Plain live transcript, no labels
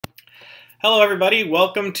Hello, everybody.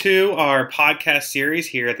 Welcome to our podcast series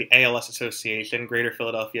here at the ALS Association Greater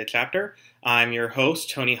Philadelphia Chapter. I'm your host,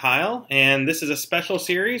 Tony Heil, and this is a special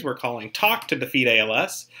series we're calling Talk to Defeat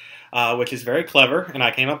ALS, which is very clever, and I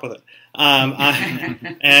came up with it.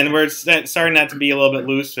 And we're starting that to be a little bit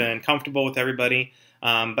loose and comfortable with everybody.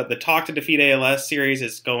 But the Talk to Defeat ALS series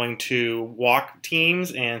is going to walk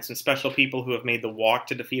teams and some special people who have made the walk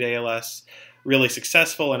to defeat ALS really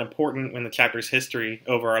successful and important in the chapter's history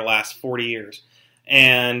over our last 40 years.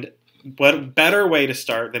 And what better way to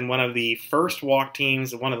start than one of the first walk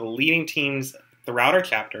teams, one of the leading teams throughout our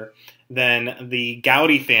chapter, than the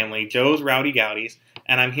Goudie family, Joe's Rowdy Goudies.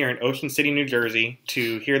 And I'm here in Ocean City, New Jersey,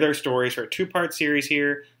 to hear their stories for a two-part series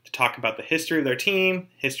here, to talk about the history of their team,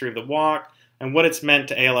 history of the walk, and what it's meant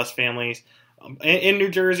to ALS families in New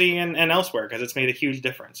Jersey and elsewhere, because it's made a huge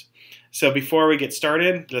difference. So before we get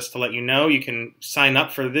started, just to let you know, you can sign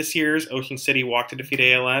up for this year's Ocean City Walk to Defeat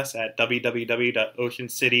ALS at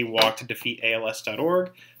www.oceancitywalktodefeatals.org.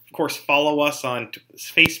 Of course, follow us on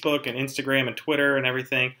Facebook and Instagram and Twitter and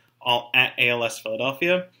everything, all at ALS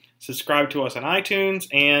Philadelphia. Subscribe to us on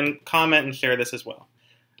iTunes and comment and share this as well.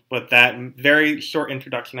 With that very short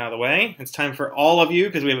introduction out of the way, it's time for all of you,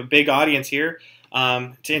 because we have a big audience here,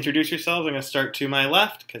 to introduce yourselves. I'm going to start to my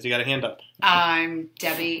left, because you got a hand up. I'm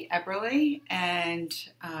Debbie Eberly, and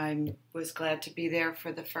I was glad to be there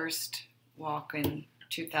for the first walk in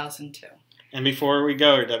 2002. And before we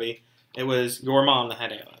go, Debbie, it was your mom that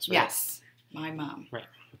had ALS, right? Yes, my mom. Right.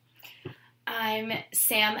 I'm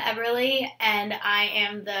Sam Eberly, and I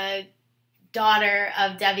am the daughter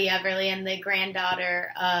of Debbie Eberly and the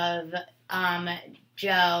granddaughter of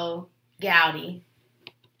Joe Goudie.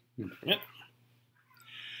 Yep.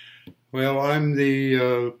 Well, I'm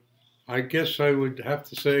the, I guess I would have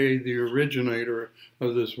to say the originator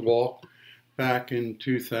of this walk back in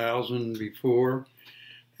 2000 before.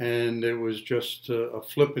 And it was just a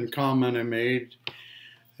flippant comment I made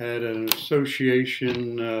at an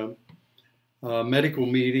association medical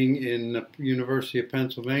meeting in the University of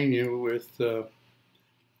Pennsylvania with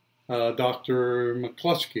Dr.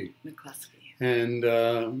 McCluskey. And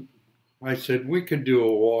I said, we could do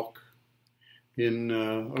a walk in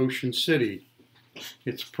Ocean City.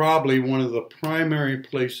 It's probably one of the primary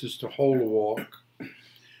places to hold a walk,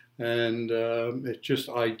 and it's just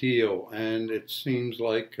ideal, and it seems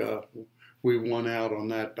like we won out on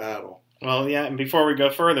that battle. Well, yeah, and before we go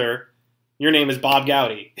further, your name is Bob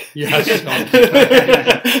Goudie. Yes.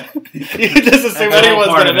 You just assume anyone's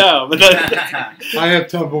going to know. But I have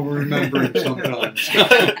trouble remembering sometimes.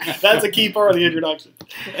 That's a key part of the introduction.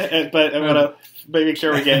 But I'm going to make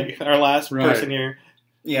sure we get our last person here.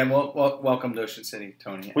 Yeah, well, welcome to Ocean City,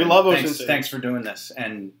 Tony. We love Ocean City. Thanks for doing this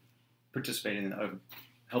and participating in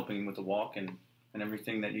helping with the walk and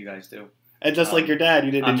everything that you guys do. And just like your dad, you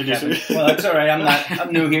didn't introduce me. Well, that's all right.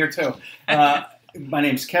 I'm new here too. My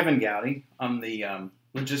name's Kevin Goudie. I'm the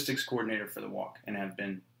logistics coordinator for the walk and have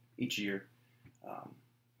been each year.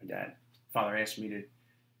 My father asked me to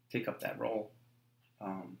take up that role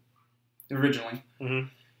originally. Mm-hmm.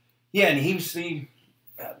 Yeah, and he was the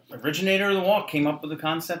originator of the walk, came up with the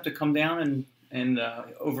concept to come down and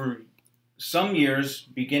over some years,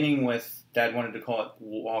 beginning with Dad wanted to call it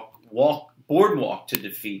boardwalk to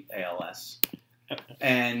defeat ALS,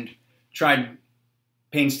 and tried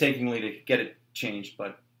painstakingly to get it changed,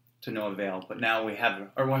 but to no avail. But now we're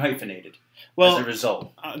hyphenated as a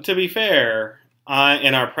result. To be fair,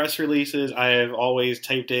 in our press releases, I have always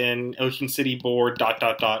typed in Ocean City Board ... walk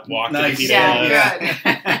to defeat ALS,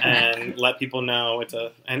 and let people know it's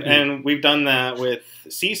and we've done that with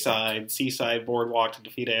Seaside Boardwalk to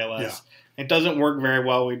defeat ALS. Yeah. It doesn't work very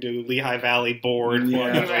well. We do Lehigh Valley Board.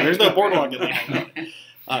 Yeah. There's no boardwalk in Lehigh Valley.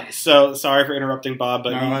 So sorry for interrupting, Bob,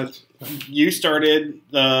 but you started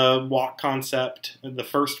the walk concept. The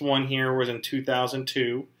first one here was in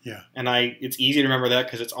 2002. Yeah. And it's easy to remember that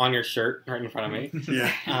because it's on your shirt right in front of me.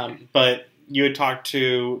 Yeah. But you had talked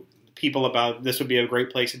to people about this would be a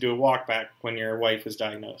great place to do a walk back when your wife was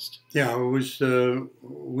diagnosed. Yeah, it was.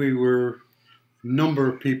 We were a number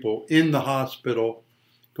of people in the hospital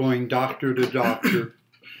going doctor to doctor,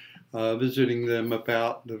 visiting them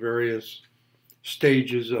about the various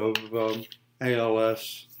stages of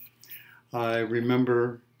ALS. I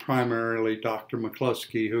remember primarily Dr.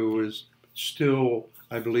 McCluskey, who was still,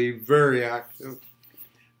 I believe, very active.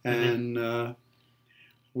 And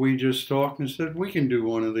we just talked and said, we can do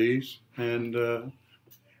one of these. And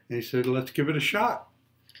he said, let's give it a shot.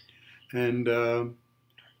 And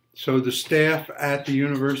so the staff at the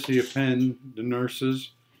University of Penn, the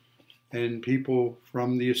nurses, and people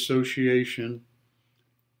from the association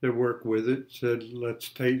that work with it said, let's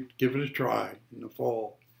give it a try in the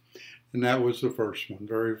fall. And that was the first one,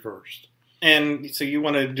 very first. And so you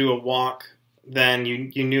wanted to do a walk then.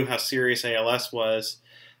 You knew how serious ALS was.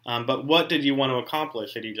 But what did you want to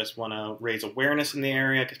accomplish? Did you just want to raise awareness in the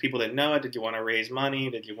area because people didn't know it? Did you want to raise money?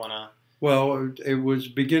 Did you want to... Well, it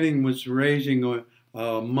was raising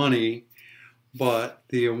money, but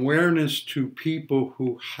the awareness to people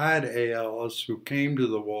who had ALS, who came to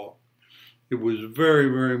the walk, it was very,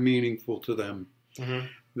 very meaningful to them. Mm-hmm.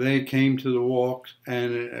 They came to the walk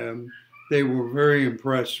and they were very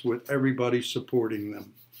impressed with everybody supporting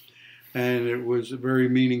them. And it was very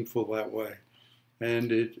meaningful that way.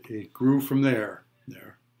 And it grew from there.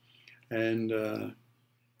 And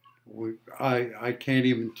I can't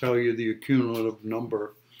even tell you the cumulative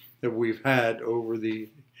number that we've had over the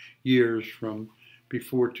years from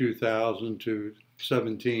before 2000 to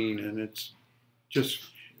 17, and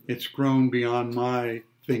it's grown beyond my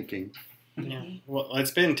thinking. Yeah. Well,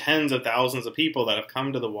 it's been tens of thousands of people that have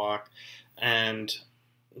come to the walk, and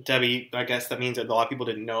Debbie, I guess that means that a lot of people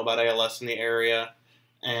didn't know about ALS in the area.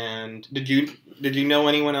 And did you know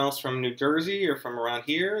anyone else from New Jersey or from around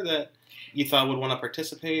here that you thought would want to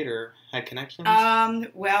participate or had connections?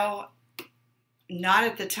 Well, not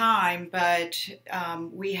at the time, but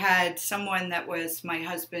we had someone that was my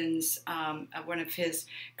husband's, one of his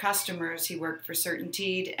customers. He worked for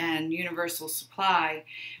Certainteed, and Universal Supply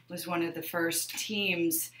was one of the first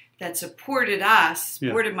teams that supported us,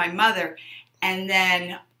 supported my mother. And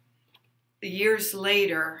then years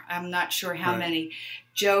later, I'm not sure how many,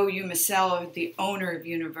 Joe Umacello, the owner of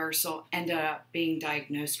Universal, ended up being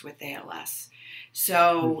diagnosed with ALS.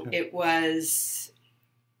 So it was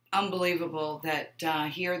unbelievable that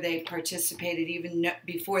here they participated even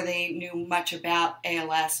before they knew much about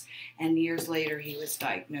ALS, and years later he was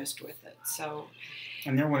diagnosed with it. So,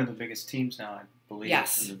 and they're one of the biggest teams now, I believe.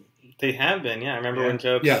 Yes. They have been, yeah. I remember when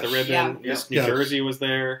Joe cut the ribbon. Yes. New Jersey was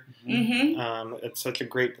there. Mm-hmm. It's such a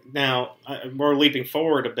great... Now, we're leaping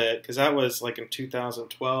forward a bit, because that was like in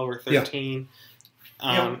 2012 or 13.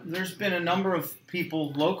 There's been a number of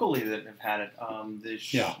people locally that have had it.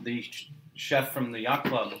 The chef from the yacht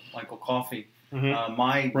club, Michael Coffey,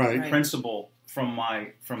 my principal from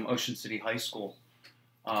Ocean City High School,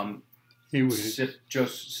 he was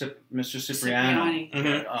Mr.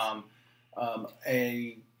 Cipriano.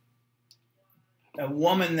 A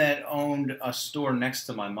woman that owned a store next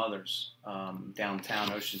to my mother's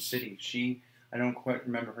downtown Ocean City. I don't quite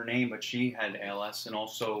remember her name, but she had ALS. And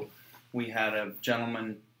also we had a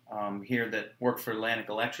gentleman here that worked for Atlantic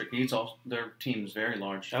Electric. Their team's very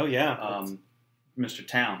large. Oh, yeah. Mr.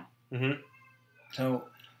 Town. Mm-hmm. So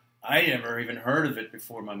I never even heard of it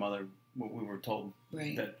before my mother, we were told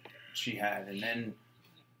that she had. And then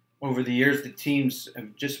over the years, the teams,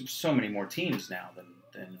 just so many more teams now than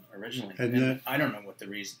originally. And I don't know what the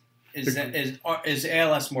reason is. Is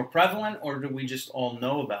ALS more prevalent, or do we just all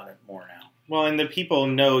know about it more now? Well, and the people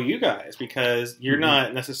know you guys because you're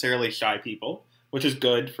not necessarily shy people, which is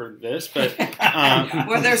good for this. But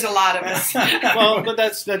well, there's a lot of us. Well, but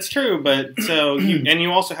that's true. But so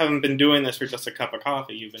you also haven't been doing this for just a cup of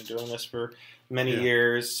coffee. You've been doing this for many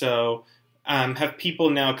years. So have people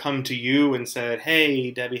now come to you and said,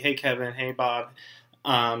 "Hey, Debbie. Hey, Kevin. Hey, Bob.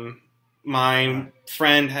 My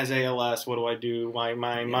friend has ALS. What do I do?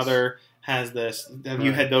 My mother has this." Have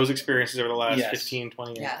you had those experiences over the last 15,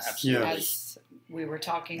 20 years? Yes. Absolutely. As we were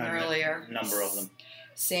talking earlier. A number of them.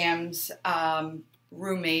 Sam's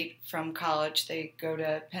roommate from college, they go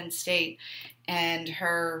to Penn State, and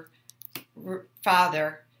her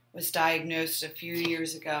father was diagnosed a few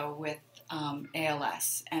years ago with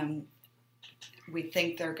ALS. And we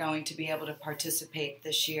think they're going to be able to participate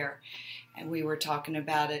this year. And we were talking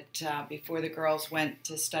about it before the girls went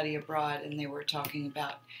to study abroad, and they were talking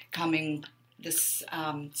about coming this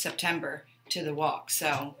September to the walk.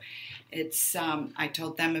 So it's I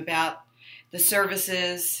told them about the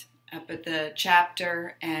services up at the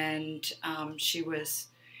chapter, and she was,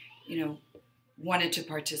 wanted to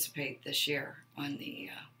participate this year on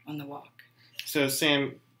the walk. So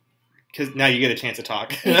Sam, because now you get a chance to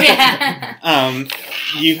talk. Yeah.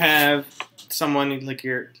 You have someone like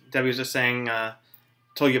Debbie was just saying,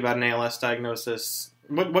 told you about an ALS diagnosis.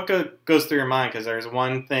 What goes through your mind? Because there's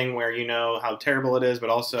one thing where you know how terrible it is, but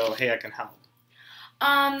also, hey, I can help.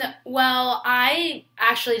 Well, I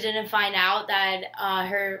actually didn't find out that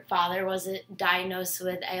her father was diagnosed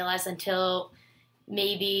with ALS until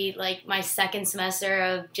maybe like my second semester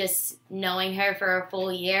of just knowing her for a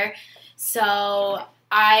full year. So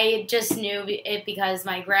I just knew it because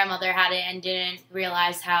my grandmother had it and didn't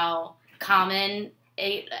realize how common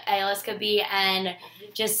ALS could be, and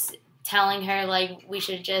just telling her like we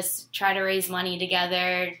should just try to raise money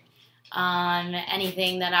together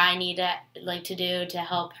anything that I need to do to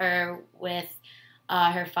help her with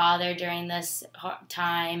her father during this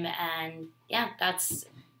time. And yeah, that's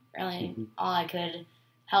really all I could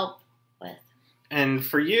help with. And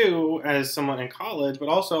for you, as someone in college, but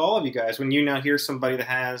also all of you guys, when you now hear somebody that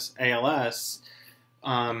has ALS,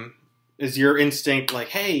 is your instinct like,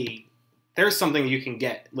 hey, there's something you can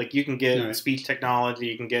get? Like, you can get speech technology,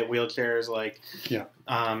 you can get wheelchairs. Like,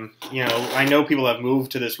 I know people have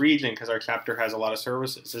moved to this region because our chapter has a lot of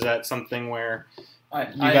services. Is that something where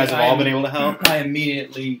you guys have all been able to help? I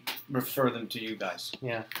immediately refer them to you guys.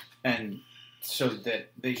 Yeah. And so that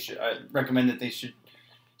they should, I recommend that they should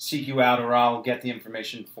seek you out, or I'll get the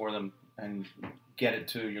information for them and get it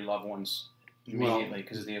to your loved ones immediately,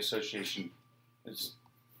 because the association is,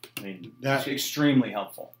 it's extremely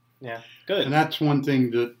helpful. Yeah, good. And that's one thing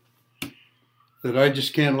that I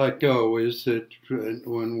just can't let go, is that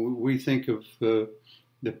when we think of the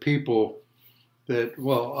people that,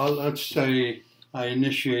 let's say I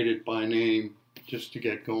initiated by name just to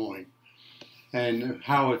get going, and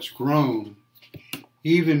how it's grown,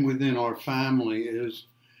 even within our family, is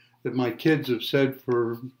that my kids have said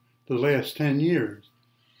for the last 10 years,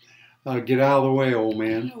 get out of the way, old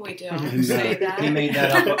man. No, we don't say that. He made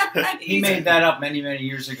that up. He made that up many, many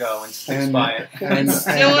years ago and sticks by it. And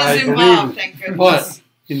still is involved, thank goodness. But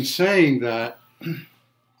in saying that,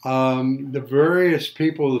 the various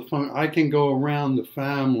people, I can go around the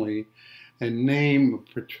family and name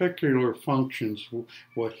particular functions,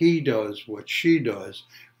 what he does, what she does,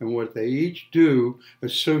 and what they each do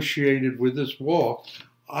associated with this walk.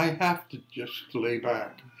 I have to just lay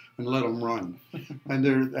back and let them run,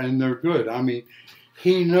 and they're good. I mean,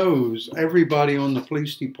 he knows everybody on the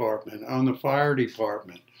police department, on the fire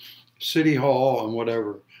department, city hall, and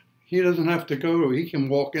whatever. He doesn't have to go. He can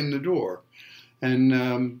walk in the door, and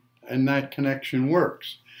that connection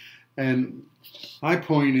works. And my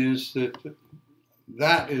point is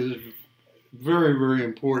that is very, very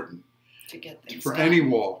important to get things for done. any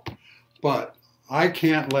walk. But I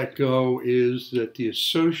can't let go is that the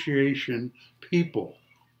association people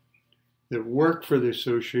that work for the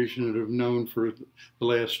association that have known for the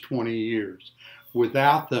last 20 years,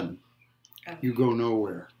 without them, you go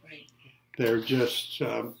nowhere. Right. They're just,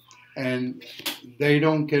 and they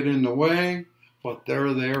don't get in the way, but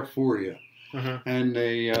they're there for you. Mm-hmm. And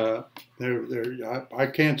I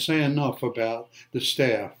can't say enough about the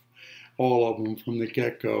staff, all of them from the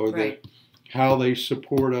get-go, Right. that how they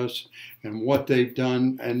support us and what they've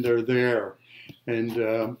done, and they're there,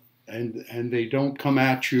 and they don't come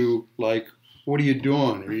at you like, what are you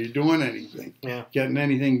doing? Are you doing anything? Yeah. Getting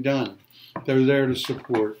anything done? They're there to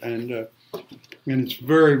support, and it's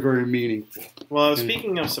very, very meaningful. Well,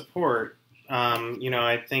 speaking of support,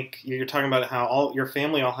 I think you're talking about how your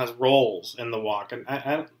family all has roles in the walk,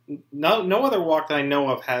 and no other walk that I know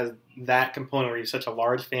of has that component where you have such a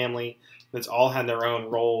large family that's all had their own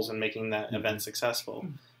roles in making that event successful.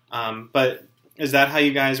 But is that how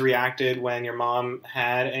you guys reacted when your mom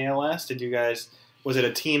had ALS? Was it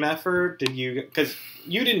a team effort? Because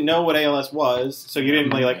you didn't know what ALS was, so you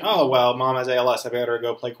didn't like, oh, well, mom has ALS, I better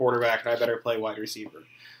go play quarterback, and I better play wide receiver.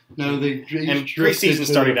 No, and preseason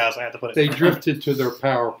started out, so I had to put it. They drifted to their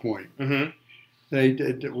PowerPoint.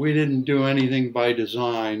 Mm-hmm. We didn't do anything by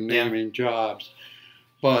design, naming jobs,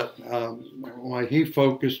 but he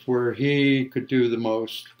focused where he could do the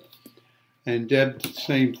most, and Deb the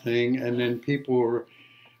same thing. And then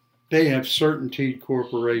they have Certainty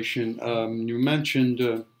Corporation. You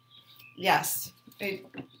mentioned. Yes.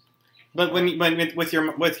 But when with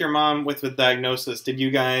your mom with the diagnosis, did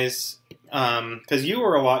you guys? Because you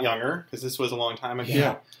were a lot younger, because this was a long time ago.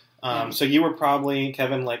 Yeah. So you were probably,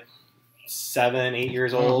 Kevin, like 7, 8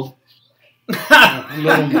 years old. A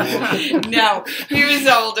little more. No, he was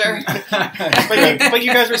older. but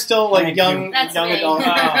you guys were still like young That's young me. adults.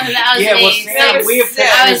 That was Yeah, me.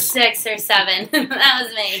 well, I was 6 or 7. That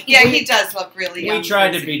was me. Yeah, he does look really young. We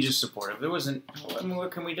tried to be just supportive. There wasn't. I mean,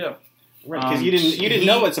 what can we do? Right, because you didn't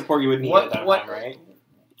know what support you would need at that time, right?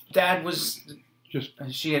 Dad was Just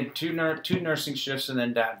she had two nursing shifts, and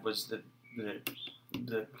then Dad was the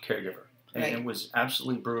caregiver, and Right. it was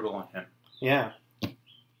absolutely brutal on him. Yeah,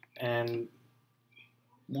 and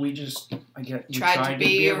We tried to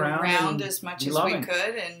be around and as much be as loving. we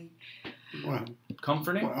could, and well,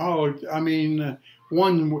 comforting. I mean,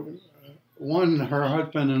 one, her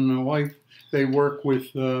husband and the wife, they work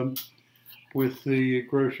with the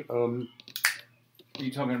grocery. Are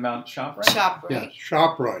you talking about ShopRite? shop right. Yeah,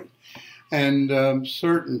 ShopRite. and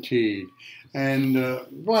certainty. And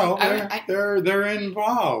well, they're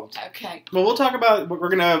involved. Okay. Well, we'll talk about. We're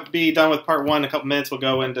going to be done with part 1 in a couple minutes. We'll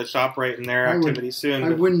go into ShopRite and their activities soon. I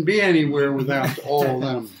wouldn't be anywhere without all of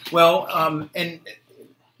them. Well, and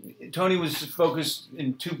Tony was focused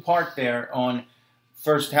in 2-part there on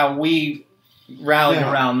first how we rallied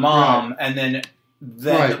around Mom, and then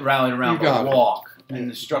rallied around the walk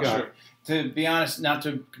and the structure. To be honest, not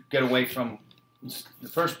to get away from the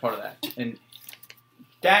first part of that, and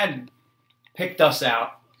Dad picked us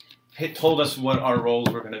out, told us what our roles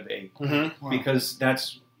were going to be, because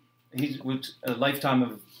he's with a lifetime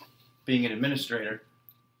of being an administrator.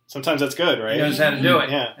 Sometimes that's good, right? He knows how to do it,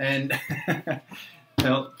 yeah. And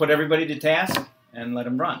put everybody to task and let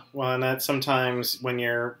them run. Well, and that's sometimes when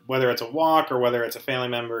whether it's a walk or whether it's a family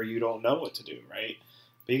member, you don't know what to do, right?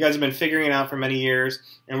 But you guys have been figuring it out for many years,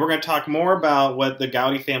 and we're going to talk more about what the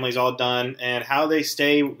Goudie family's all done and how they've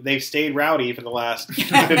stayed rowdy for the last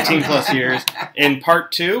 15 plus years in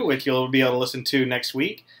part 2, which you'll be able to listen to next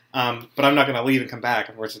week. But I'm not going to leave and come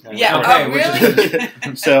back. Really?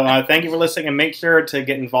 So thank you for listening, and make sure to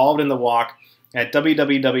get involved in the walk at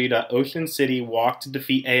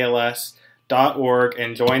www.oceancitywalktodefeatals.org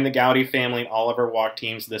and join the Goudie family and all of our walk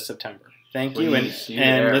teams this September. Thank you,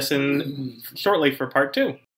 and listen shortly for part 2.